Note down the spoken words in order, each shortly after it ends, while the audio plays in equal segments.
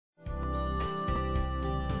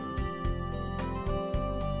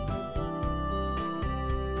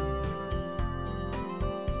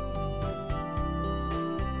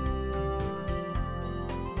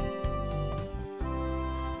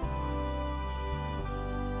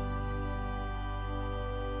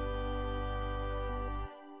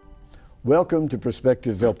Welcome to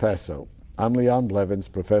Perspectives El Paso. I'm Leon Blevins,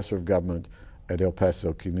 Professor of Government at El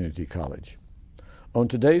Paso Community College. On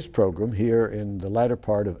today's program, here in the latter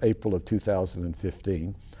part of April of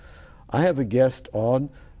 2015, I have a guest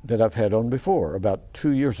on that I've had on before, about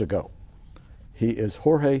 2 years ago. He is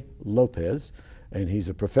Jorge Lopez, and he's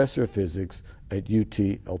a professor of physics at UT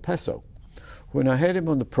El Paso. When I had him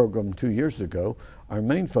on the program 2 years ago, our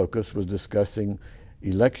main focus was discussing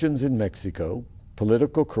elections in Mexico,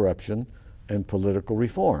 political corruption, and political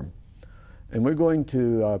reform. And we're going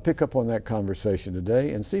to pick up on that conversation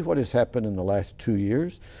today and see what has happened in the last 2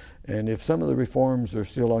 years and if some of the reforms are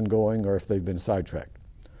still ongoing or if they've been sidetracked.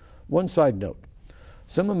 One side note,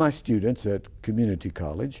 some of my students at community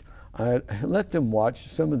college, I let them watch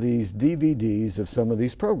some of these DVDs of some of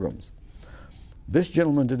these programs. This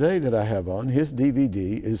gentleman today that I have on, his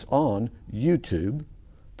DVD is on YouTube,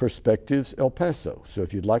 Perspectives El Paso. So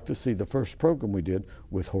if you'd like to see the first program we did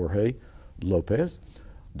with Jorge Lopez,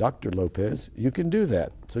 Dr. Lopez, you can do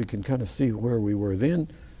that. So you can kind of see where we were then,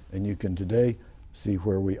 and you can today see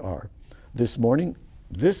where we are. This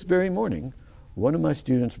very morning, one of my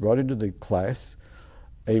students brought into the class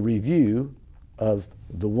a review of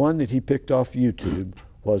the one that he picked off YouTube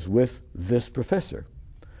was with this professor.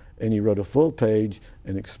 And he wrote a full page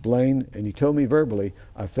and explained, and he told me verbally,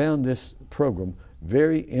 I found this program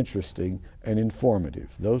very interesting and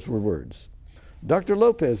informative. Those were words. Dr.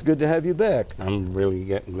 Lopez, good to have you back. I'm really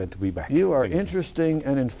glad to be back. You are interesting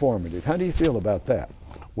and informative. How do you feel about that?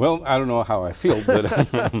 Well, I don't know how I feel, but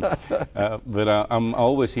I'm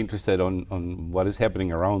always interested on what is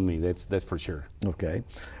happening around me. That's for sure. Okay.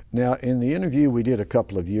 Now, in the interview we did a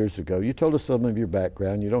couple of years ago, you told us some of your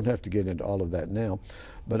background. You don't have to get into all of that now,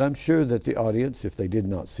 but I'm sure that the audience, if they did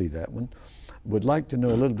not see that one, would like to know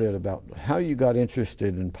a little bit about how you got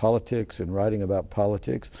interested in politics and writing about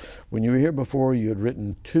politics. When you were here before, you had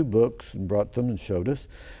written 2 books and brought them and showed us,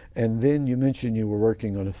 and then you mentioned you were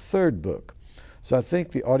working on a 3rd book. So I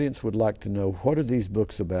think the audience would like to know, what are these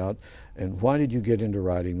books about, and why did you get into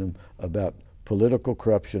writing them about political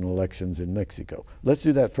corruption elections in Mexico? Let's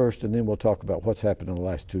do that first, and then we'll talk about what's happened in the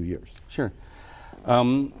last 2 years. Sure.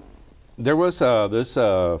 There was this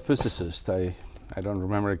physicist, I don't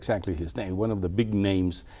remember exactly his name, one of the big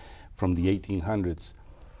names from the 1800s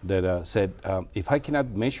that said, if I cannot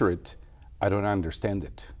measure it, I don't understand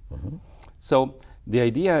it. Mm-hmm. So the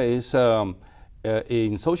idea is,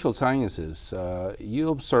 in social sciences, you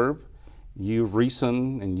observe, you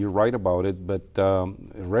reason, and you write about it, but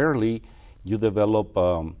rarely you develop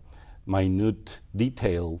minute,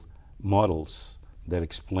 detailed models that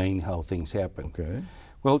explain how things happen. Okay.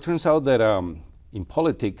 Well, it turns out that in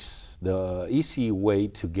politics, the easy way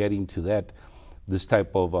to get into this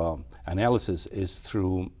type of analysis is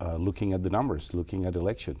through looking at the numbers, looking at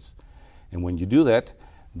elections. And when you do that,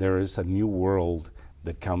 there is a new world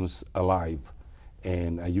that comes alive.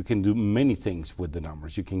 And you can do many things with the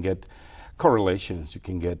numbers. You can get correlations, you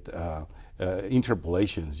can get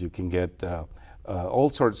interpolations, you can get all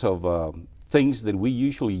sorts of things that we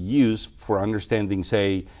usually use for understanding,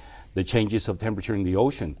 say, the changes of temperature in the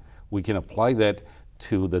ocean. We can apply that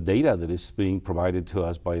to the data that is being provided to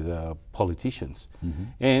us by the politicians. Mm-hmm.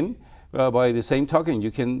 And by the same token,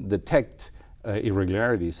 you can detect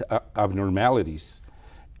irregularities, abnormalities.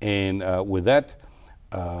 And with that,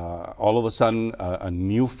 all of a sudden, a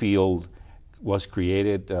new field was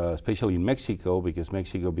created, especially in Mexico, because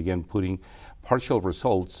Mexico began putting partial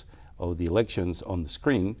results of the elections on the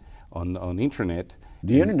screen, on internet.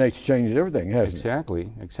 The internet's changed everything, hasn't it?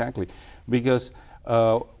 Exactly. Because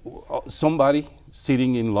somebody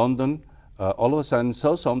sitting in London all of a sudden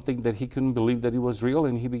saw something that he couldn't believe that it was real,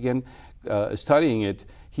 and he began studying it.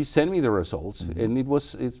 He sent me the results, mm-hmm. and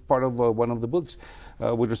it's part of one of the books.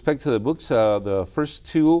 With respect to the books, the first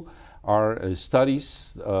 2 are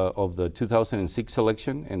studies of the 2006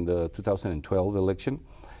 election and the 2012 election.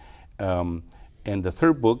 And the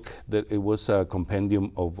 3rd book, it was a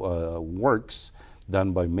compendium of works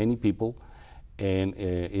done by many people, and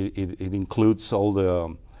it includes all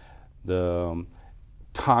the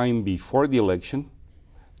time before the election,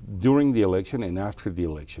 during the election, and after the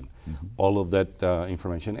election. Mm-hmm. All of that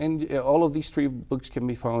information. And all of these 3 books can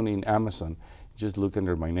be found in Amazon. Just look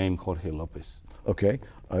under my name, Jorge Lopez. Okay.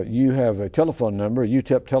 You have a telephone number, a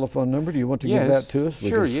UTEP telephone number. Do you want to give that to us?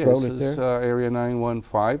 Sure, we can scroll yes. It there. It's area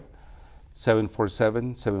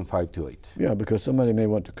 915-747-7528. Yeah, because somebody may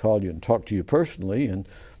want to call you and talk to you personally and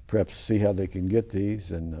perhaps see how they can get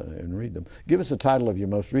these and read them. Give us the title of your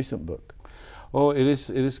most recent book. Oh, it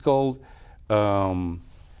is called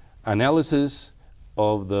Analysis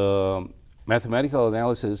of the mathematical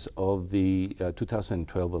analysis of the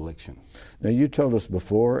 2012 election. Now, you told us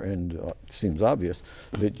before, and it seems obvious,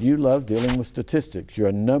 that you love dealing with statistics. You're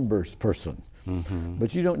a numbers person. Mm-hmm.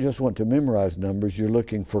 But you don't just want to memorize numbers, you're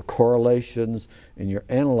looking for correlations and you're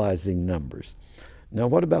analyzing numbers. Now,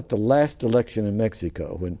 what about the last election in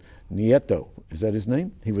Mexico when Nieto, is that his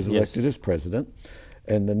name? He was elected as president,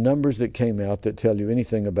 and the numbers that came out that tell you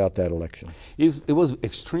anything about that election? It was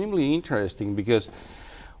extremely interesting because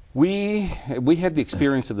we had the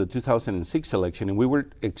experience of the 2006 election, and we were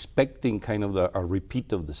expecting kind of a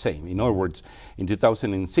repeat of the same. In other words, in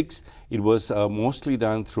 2006, it was mostly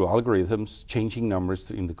done through algorithms, changing numbers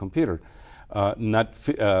in the computer, not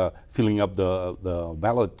filling up the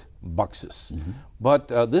ballot boxes. Mm-hmm. But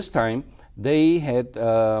this time, they had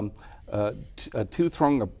a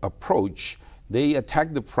two-pronged approach. They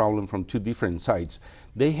attacked the problem from two different sides.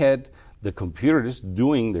 They had the computers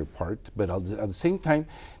doing their part, but at the same time,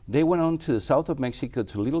 they went on to the south of Mexico,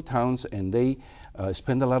 to little towns, and they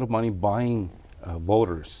spent a lot of money buying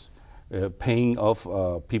voters, paying off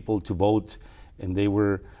people to vote, and they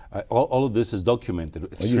were, all of this is documented.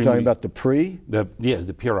 Are you talking about the PRI? Yes,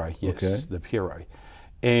 the PRI, yes, okay. The PRI.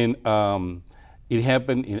 And it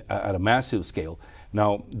happened at a massive scale.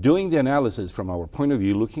 Now, doing the analysis from our point of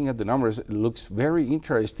view, looking at the numbers, it looks very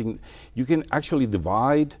interesting. You can actually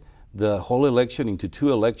divide the whole election into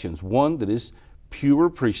two elections. One that is pure,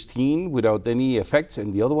 pristine, without any effects,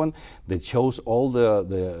 and the other one that shows all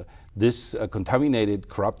this contaminated,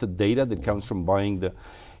 corrupted data that comes from buying the,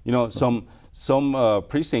 some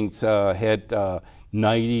precincts had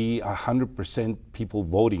 90, 100% people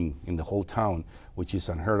voting in the whole town, which is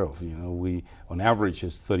unheard of. We on average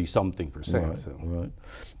is 30-something%. Right, so. Right.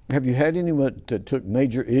 Have you had anyone that took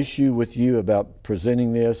major issue with you about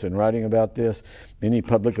presenting this and writing about this? Any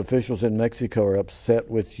public officials in Mexico are upset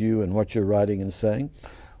with you and what you're writing and saying?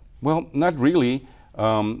 Well, not really.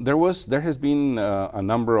 There has been a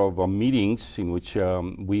number of meetings in which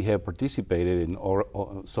we have participated in, or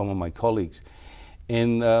some of my colleagues.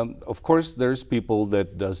 And of course, there's people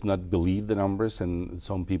that does not believe the numbers, and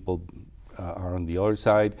some people are on the other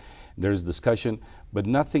side. There's discussion, but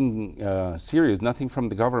nothing serious, nothing from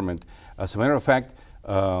the government. As a matter of fact,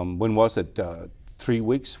 when was it?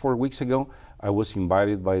 4 weeks ago, I was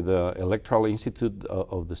invited by the Electoral Institute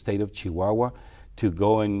of the state of Chihuahua to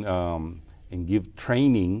go and give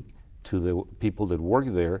training to the people that work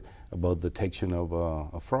there about detection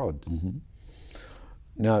of fraud. Mm-hmm.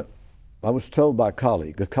 Now, I was told by a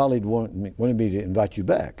colleague wanted me to invite you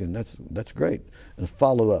back, and that's great, and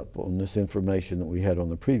follow up on this information that we had on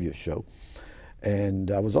the previous show.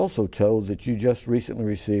 And I was also told that you just recently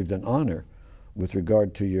received an honor with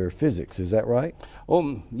regard to your physics. Is that right?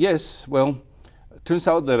 Yes. Well, it turns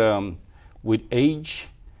out that with age,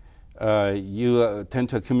 you tend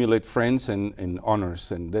to accumulate friends and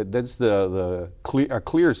honors, and that's a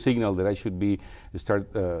clear signal that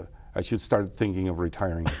I should start thinking of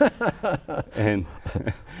retiring.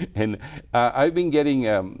 and I've been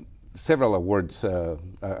getting several awards at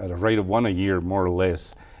a rate of one a year, more or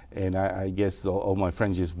less. And I guess all my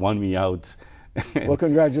friends just won me out. Well,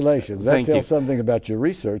 congratulations. That tells something about your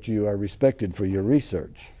research. You are respected for your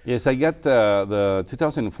research. Yes, I got the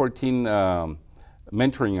 2014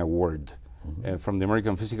 Mentoring Award. Mm-hmm. From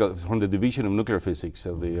the Division of Nuclear Physics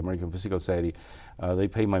of the American Physical Society. They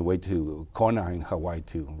paid my way to Kona in Hawaii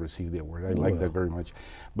to receive the award. I like that very much.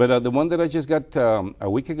 But the one that I just got a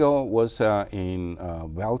week ago was in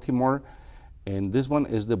Baltimore, and this one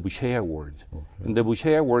is the Boucher Award. Okay. And the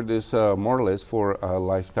Boucher Award is more or less for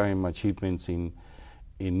lifetime achievements in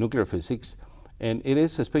nuclear physics, and it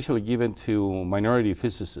is especially given to minority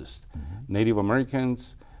physicists, mm-hmm. Native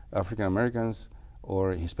Americans, African Americans,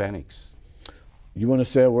 or Hispanics. You want to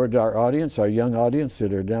say a word to our audience, our young audience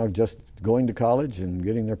that are now just going to college and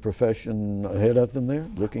getting their profession ahead of them there?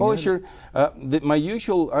 Sure. My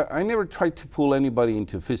usual, I never try to pull anybody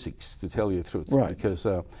into physics, to tell you the truth, right. Because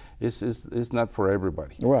it's not for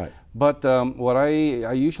everybody. Right. But what I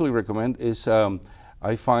usually recommend is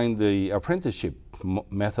I find the apprenticeship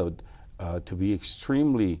method to be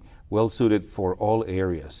extremely well suited for all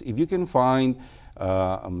areas. If you can find,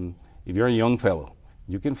 if you're a young fellow,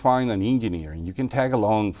 you can find an engineer and you can tag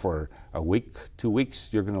along for a week, 2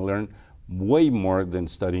 weeks. You're going to learn way more than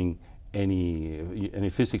studying any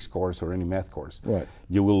physics course or any math course. Right.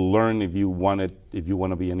 You will learn if you want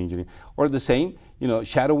to be an engineer. Or the same,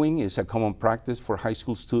 shadowing is a common practice for high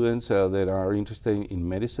school students that are interested in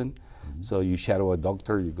medicine. Mm-hmm. So you shadow a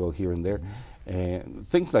doctor, you go here and there, mm-hmm. and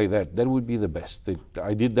things like that. That would be the best.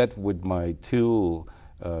 I did that with my two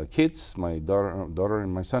kids, my daughter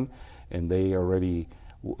and my son, and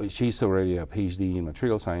she's already a PhD in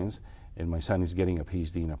material science, and my son is getting a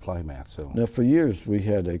PhD in applied math. So now, for years we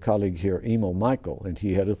had a colleague here, Emo Michael, and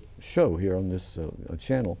he had a show here on this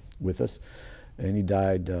channel with us, and he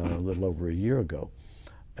died a little over a year ago.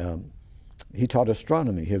 He taught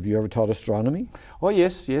astronomy. Have you ever taught astronomy? Oh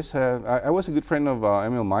yes, yes. I was a good friend of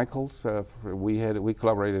Emil Michaels. We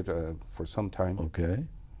collaborated for some time. Okay,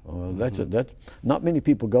 that's not many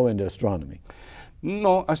people go into astronomy.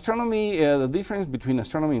 No, astronomy. The difference between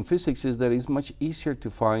astronomy and physics is that it's much easier to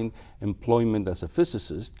find employment as a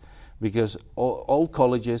physicist, because all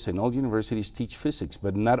colleges and all universities teach physics,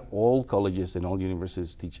 but not all colleges and all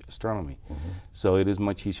universities teach astronomy. So it is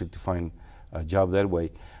much easier to find a job that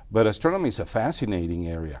way. But astronomy is a fascinating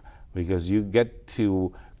area because you get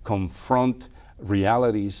to confront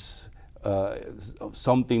realities,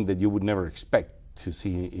 something that you would never expect to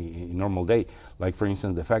see in a normal day. Like, for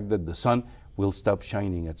instance, the fact that the sun will stop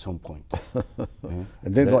shining at some point. And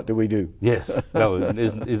then what do we do? Yes, no,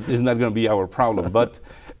 it's not going to be our problem. But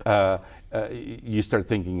you start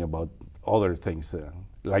thinking about other things.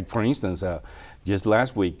 Like, for instance, just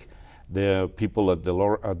last week, the people at the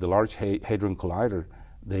Large Hadron Collider,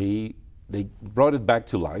 they brought it back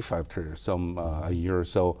to life after a year or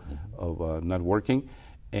so of not working,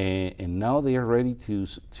 and now they are ready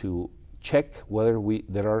to check whether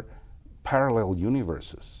there are parallel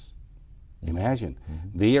universes. Imagine,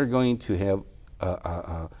 they are going to have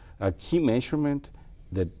a key measurement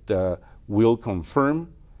that will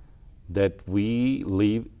confirm that we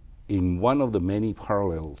live in one of the many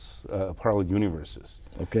parallel universes.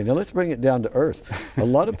 Okay, now let's bring it down to earth. A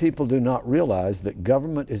lot of people do not realize that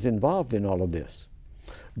government is involved in all of this.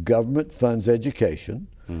 Government funds education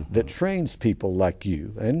that trains people like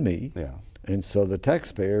you and me, and so the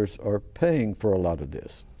taxpayers are paying for a lot of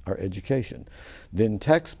this, our education. Then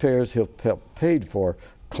taxpayers have helped paid for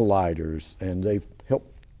colliders, and they've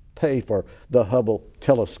helped pay for the Hubble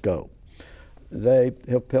telescope. They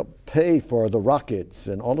help pay for the rockets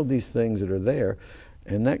and all of these things that are there,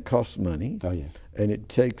 and that costs money. Oh, yes. And it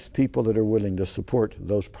takes people that are willing to support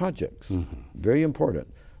those projects. Very important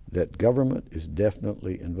that government is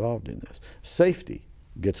definitely involved in this. Safety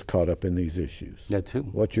gets caught up in these issues. That too.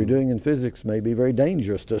 What you're doing in physics may be very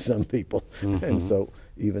dangerous to some people, and so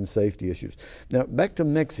even safety issues. Now back to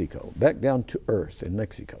Mexico, back down to earth in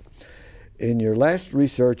Mexico. In your last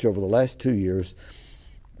research over the last 2 years,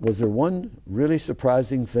 was there one really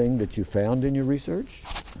surprising thing that you found in your research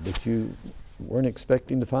that you weren't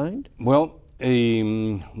expecting to find? Well,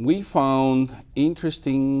 we found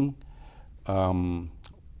interesting,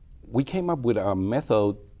 we came up with a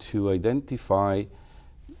method to identify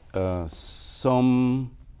a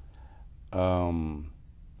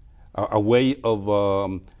way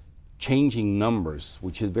of changing numbers,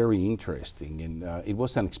 which is very interesting, and it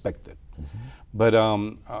was unexpected. But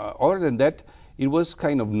other than that, it was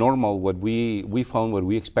kind of normal what we found, what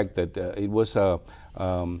we expected. It was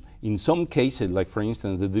in some cases, like for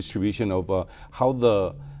instance, the distribution of how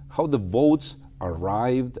the votes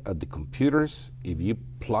arrived at the computers. If you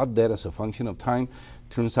plot that as a function of time,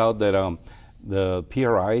 turns out that the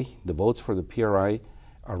PRI, the votes for the PRI,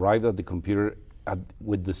 arrived at the computer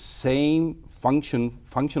with the same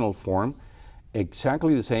functional form,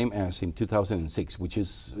 exactly the same as in 2006, which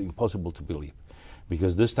is impossible to believe,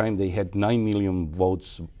 because this time they had 9 million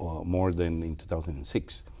votes more than in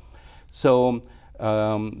 2006. So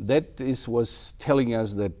that was telling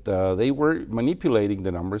us that they were manipulating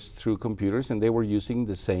the numbers through computers, and they were using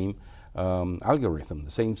the same algorithm,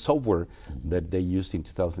 the same software that they used in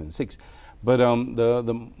 2006. But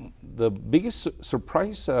the biggest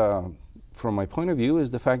surprise from my point of view is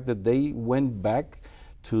the fact that they went back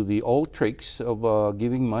to the old tricks of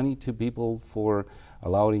giving money to people for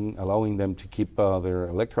allowing them to keep their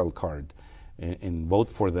electoral card and vote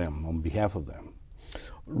for them on behalf of them.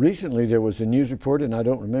 Recently there was a news report, and I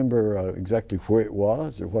don't remember exactly where it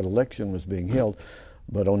was or what election was being held,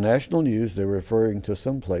 but on national news they were referring to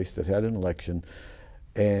some place that had an election,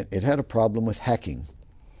 and it had a problem with hacking.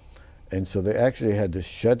 And so they actually had to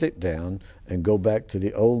shut it down and go back to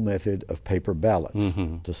the old method of paper ballots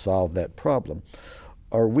to solve that problem.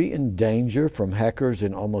 Are we in danger from hackers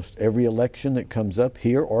in almost every election that comes up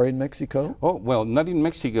here or in Mexico? Oh, well, not in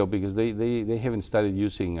Mexico, because they haven't started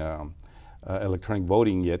using electronic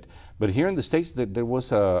voting yet. But here in the States, there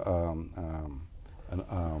was a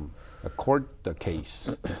court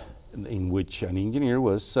case in which an engineer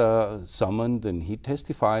was summoned, and he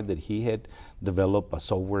testified that he had developed a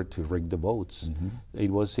software to rig the votes.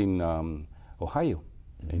 It was in Ohio,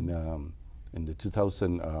 in the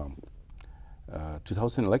 2000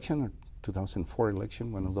 election or 2004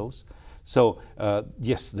 election, one of those. So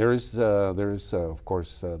yes, there is of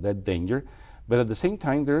course that danger, But at the same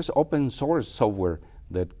time, there's open source software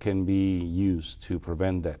that can be used to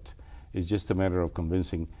prevent that. It's just a matter of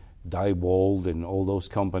convincing Diebold and all those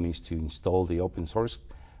companies to install the open source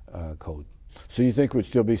code. So you think we'd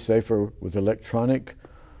still be safer with electronic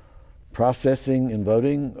processing and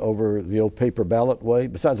voting over the old paper ballot way?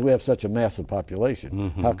 Besides, we have such a massive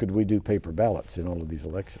population. How could we do paper ballots in all of these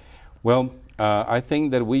elections? Well, I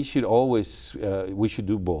think that we should always, we should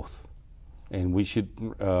do both. And we should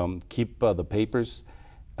keep the papers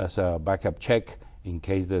as a backup check in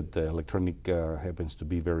case that the electronic happens to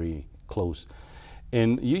be very close.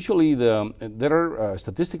 And usually there are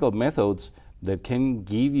statistical methods that can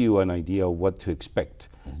give you an idea of what to expect.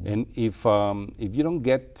 And if you don't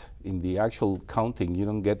get, in the actual counting, you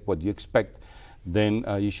don't get what you expect, then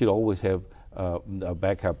you should always have a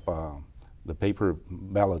backup, the paper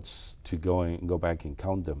ballots to go back and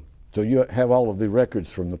count them. So you have all of the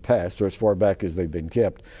records from the past, or as far back as they've been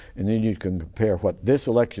kept, and then you can compare what this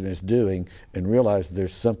election is doing and realize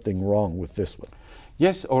there's something wrong with this one.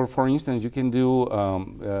 Yes, or for instance, you can do,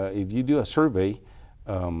 if you do a survey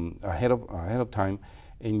ahead of time,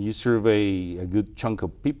 and you survey a good chunk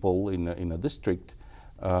of people in a district,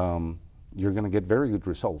 you're going to get very good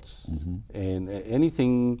results. And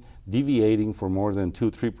anything deviating for more than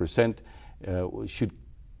 2-3% should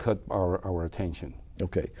cut our attention.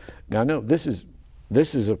 Okay. Now, no, this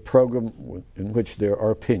is a program in which there are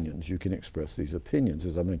opinions. You can express these opinions,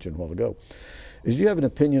 as I mentioned a while ago. Do you have an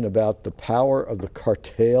opinion about the power of the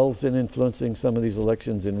cartels in influencing some of these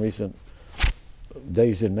elections in recent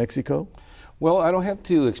days in Mexico? Well, I don't have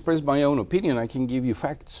to express my own opinion. I can give you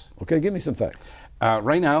facts. Okay, give me some facts.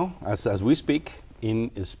 Right now, as we speak, in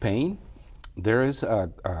Spain, there is a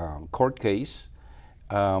court case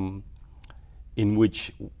in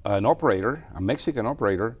which an operator, a Mexican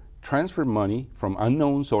operator, transferred money from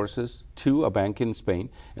unknown sources to a bank in Spain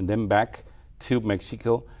and then back to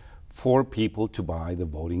Mexico for people to buy the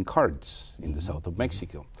voting cards in the south of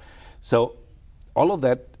Mexico. So all of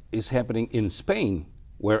that is happening in Spain,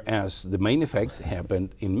 whereas the main effect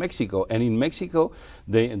happened in Mexico. And in Mexico,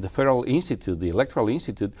 the Federal Institute, the Electoral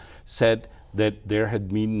Institute, said that there had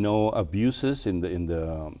been no abuses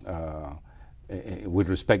with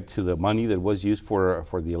respect to the money that was used for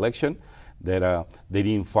the election, that they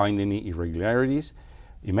didn't find any irregularities.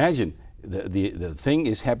 Imagine, the thing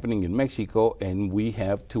is happening in Mexico, and we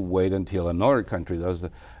have to wait until another country goes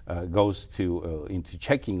into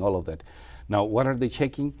checking all of that. Now, what are they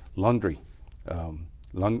checking? Laundry,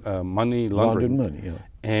 money laundering. Laundered money, yeah.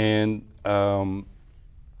 And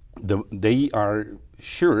they are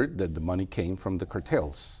sure that the money came from the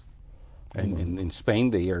cartels. And in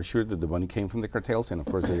Spain, they are sure that the money came from the cartels, and of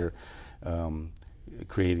course, they are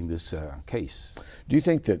creating this case. Do you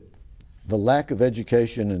think that the lack of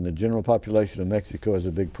education in the general population of Mexico is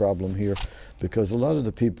a big problem here? Because a lot of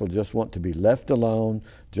the people just want to be left alone,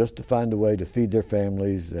 just to find a way to feed their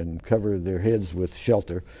families and cover their heads with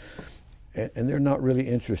shelter, and they're not really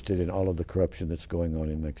interested in all of the corruption that's going on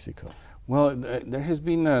in Mexico. Well, there has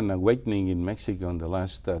been an awakening in Mexico in the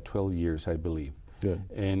last 12 years, I believe. Good.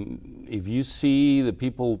 And if you see the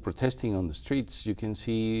people protesting on the streets, you can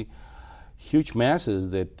see huge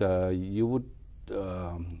masses that you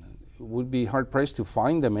would be hard-pressed to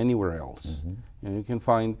find them anywhere else. You can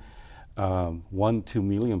find 1-2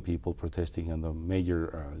 million people protesting on the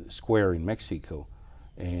major square in Mexico.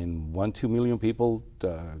 And 1-2 million people,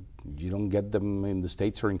 you don't get them in the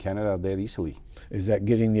States or in Canada that easily. Is that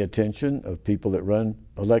getting the attention of people that run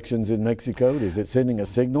elections in Mexico? Is it sending a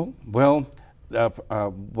signal? Well,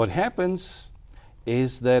 what happens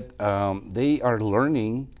is that they are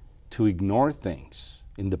learning to ignore things.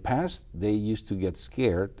 In the past, they used to get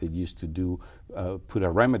scared. They used to put a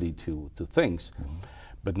remedy to things.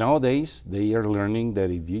 But nowadays, they are learning that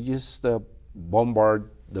if you just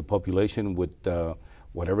bombard the population with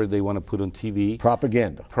whatever they want to put on TV,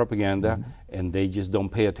 propaganda, and they just don't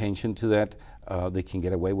pay attention to that, they can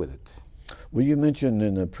get away with it. Well, you mentioned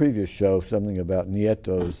in a previous show something about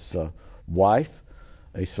Nieto's wife,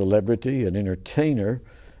 a celebrity, an entertainer,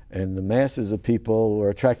 and the masses of people were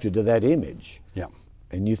attracted to that image. Yeah.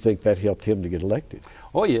 And you think that helped him to get elected?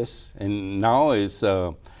 Oh, yes. And now is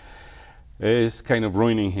kind of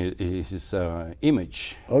ruining his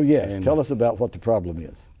image. Oh, yes. And tell us about what the problem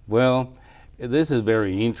is. Well, this is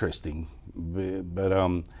very interesting, but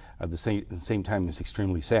at the same time, it's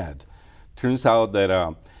extremely sad. Turns out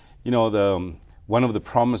that, one of the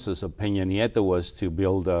promises of Peña Nieto was to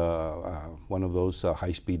build one of those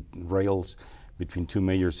high-speed rails between two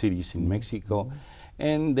major cities in Mexico,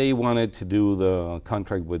 and they wanted to do the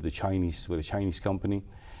contract with a Chinese company,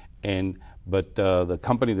 But the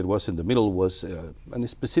company that was in the middle was a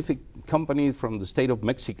specific company from the state of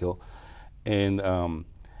Mexico. And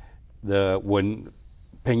when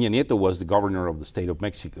Peña Nieto was the governor of the state of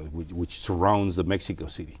Mexico, which surrounds the Mexico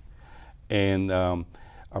City. And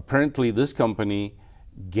apparently this company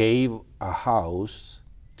gave a house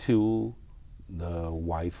to the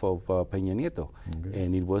wife of Peña Nieto. Okay.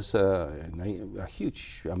 And it was a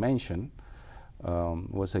huge mansion,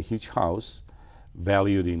 was a huge house,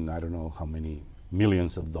 valued in I don't know how many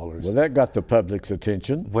millions of dollars. Well, that got the public's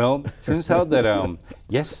attention. Well, turns out that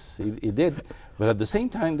yes, it did. But at the same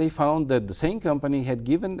time, they found that the same company had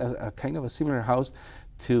given a kind of a similar house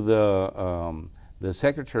to the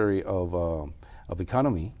Secretary of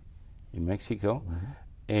Economy in Mexico, mm-hmm.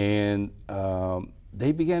 And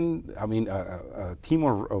they began. I mean, a team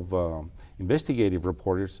of investigative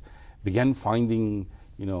reporters began finding,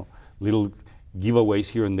 little giveaways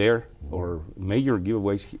here and there, mm-hmm. or major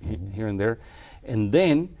giveaways mm-hmm. here and there, and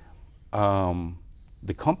then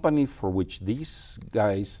the company for which these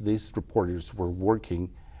reporters were working,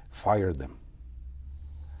 fired them.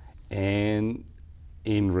 And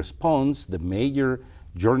in response, the major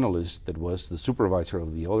journalist that was the supervisor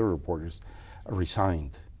of the other reporters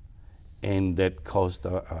resigned. And that caused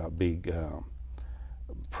a big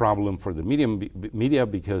problem for the media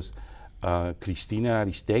because Cristina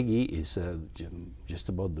Aristegui is just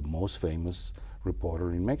about the most famous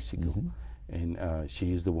reporter in Mexico. Mm-hmm. And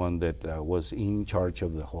she is the one that was in charge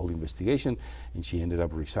of the whole investigation, and she ended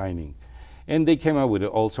up resigning. And they came out with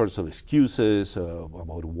all sorts of excuses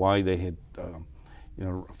about why they had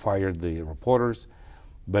fired the reporters.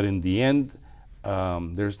 But in the end,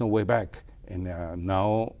 there's no way back. And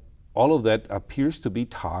now all of that appears to be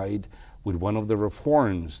tied with one of the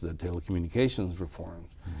reforms, the telecommunications reforms,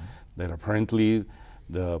 mm-hmm. that apparently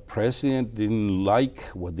the president didn't like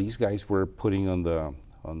what these guys were putting on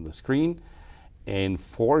the screen, and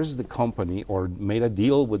forced the company, or made a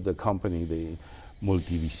deal with the company, the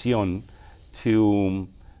Multivisión, to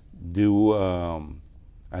do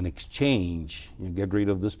an exchange. You get rid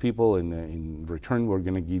of these people, and in return we're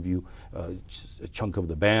going to give you a chunk of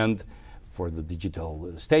the band for the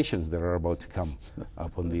digital stations that are about to come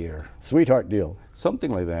up on the air. Sweetheart deal. Something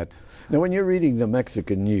like that. Now, when you're reading the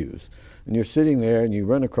Mexican news, and you're sitting there and you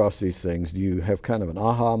run across these things, do you have kind of an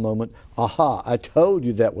aha moment? Aha, I told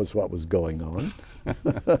you that was what was going on.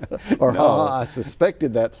 Or, no. Aha, I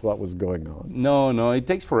suspected that's what was going on. No, it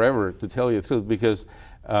takes forever, to tell you the truth, because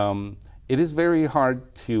it is very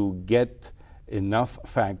hard to get enough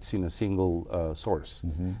facts in a single source.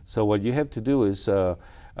 Mm-hmm. So what you have to do is,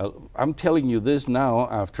 I'm telling you this now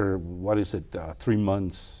after, 3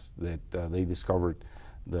 months that they discovered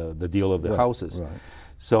the deal of the houses. Right.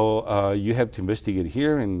 So you have to investigate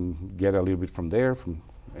here and get a little bit from there,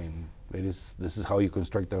 and this is how you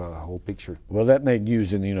construct a whole picture. Well, that made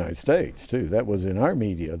news in the United States too. That was in our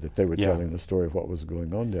media that they were telling the story of what was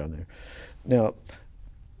going on down there. Now,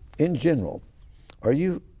 in general, are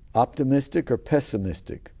you optimistic or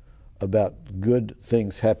pessimistic about good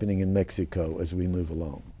things happening in Mexico as we move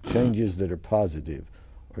along? Changes that are positive.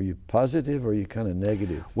 Are you positive or are you kind of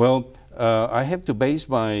negative? Well, I have to base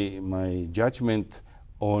my judgment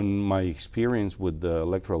on my experience with the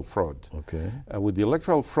electoral fraud. Okay. With the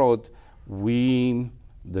electoral fraud, we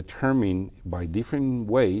determine by different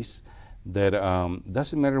ways that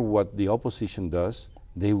doesn't matter what the opposition does,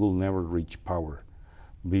 they will never reach power,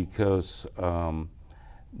 because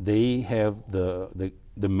they have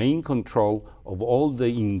the main control of all the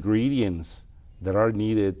ingredients that are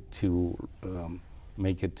needed to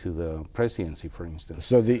make it to the presidency, for instance.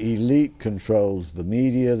 So the elite controls the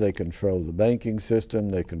media, they control the banking system,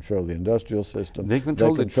 they control the industrial system. They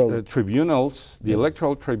control the tribunals, the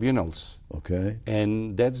electoral tribunals. Okay.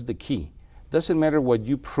 And that's the key. Doesn't matter what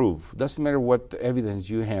you prove, doesn't matter what evidence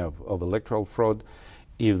you have of electoral fraud,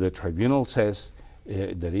 if the tribunal says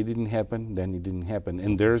that it didn't happen, then it didn't happen.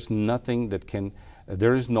 And there's nothing that can,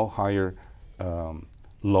 there is no higher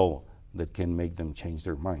law that can make them change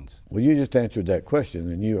their minds. Well, you just answered that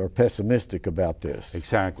question, and you are pessimistic about this.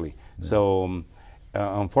 Exactly. Yeah. So,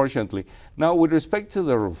 unfortunately. Now, with respect to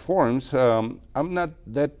the reforms, I'm not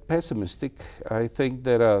that pessimistic. I think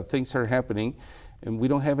that things are happening, and we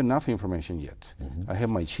don't have enough information yet. Mm-hmm. I have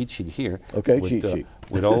my cheat sheet here. Okay, cheat sheet.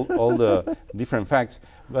 With all the different facts.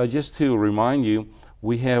 Just to remind you,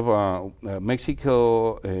 we have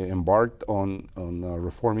Mexico embarked on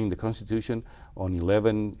reforming the Constitution on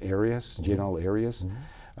 11 areas, mm-hmm. general areas.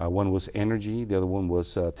 Mm-hmm. One was energy, the other one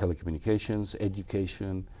was telecommunications,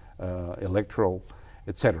 education, electoral,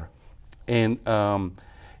 etc. And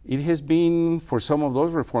it has been, for some of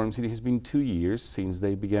those reforms, it has been 2 years since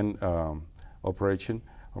they began operation.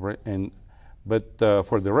 And But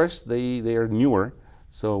for the rest, they are newer,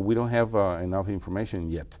 so we don't have enough information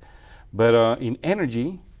yet. But in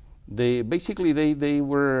energy, they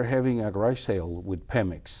were having a garage sale with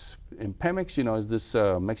Pemex. And Pemex, you know, is this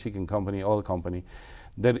Mexican company, oil company,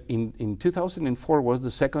 that in 2004 was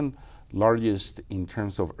the second largest in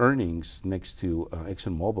terms of earnings next to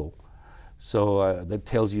ExxonMobil. So that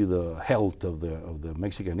tells you the health of the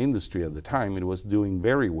Mexican industry at the time. It was doing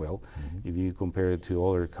very well if you compare it to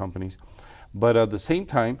other companies. But at the same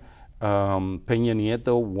time, Peña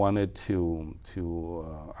Nieto wanted to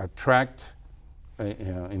attract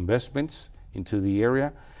investments into the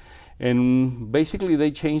area. And basically they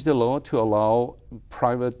changed the law to allow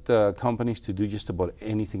private companies to do just about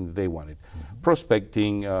anything that they wanted.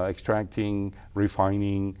 Prospecting, extracting,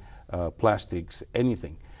 refining, plastics,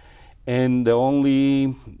 anything. And the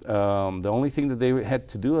only thing that they had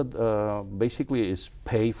to do basically is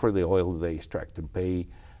pay for the oil they extract and pay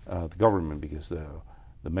the government, because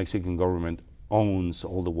the Mexican government owns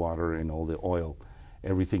all the water and all the oil,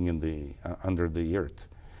 everything in the under the earth.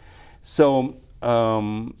 So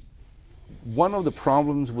one of the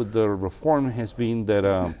problems with the reform has been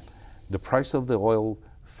that the price of the oil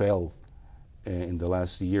fell in the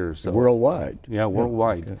last year. So worldwide. Yeah,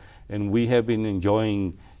 worldwide. Okay. And we have been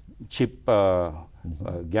enjoying cheap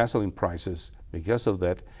gasoline prices because of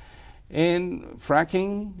that. And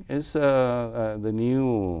fracking is the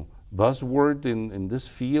new buzzword in this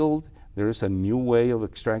field. There is a new way of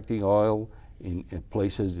extracting oil in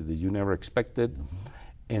places that you never expected.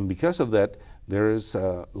 And because of that, there is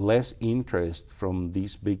less interest from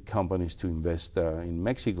these big companies to invest in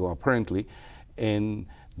Mexico, apparently. And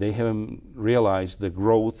they haven't realized the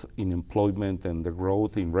growth in employment and the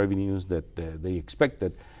growth in revenues that they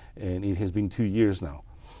expected. And it has been 2 years now.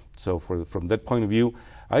 So from that point of view,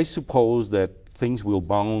 I suppose that things will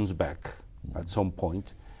bounce back at some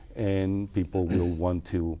point, and people will want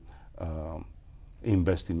to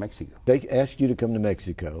invest in Mexico. They ask you to come to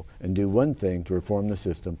Mexico and do one thing to reform the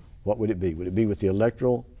system. What would it be? Would it be with the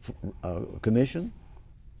Electoral Commission?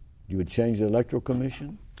 You would change the Electoral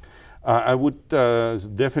Commission? I would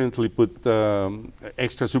definitely put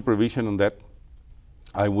extra supervision on that.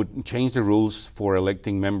 I would change the rules for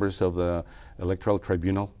electing members of the Electoral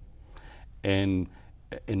Tribunal, and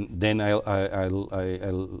then I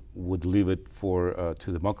would leave it to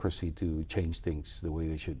democracy to change things the way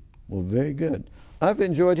they should. Well, very good. I've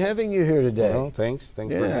enjoyed having you here today. Well, thanks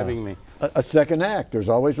for having me. A second act. There's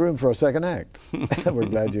always room for a second act. We're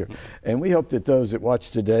glad you're here. And we hope that those that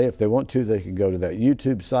watch today, if they want to, they can go to that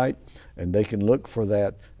YouTube site and they can look for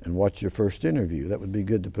that and watch your first interview. That would be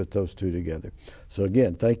good to put those two together. So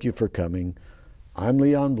again, thank you for coming. I'm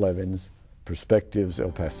Leon Blevins, Perspectives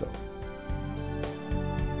El Paso.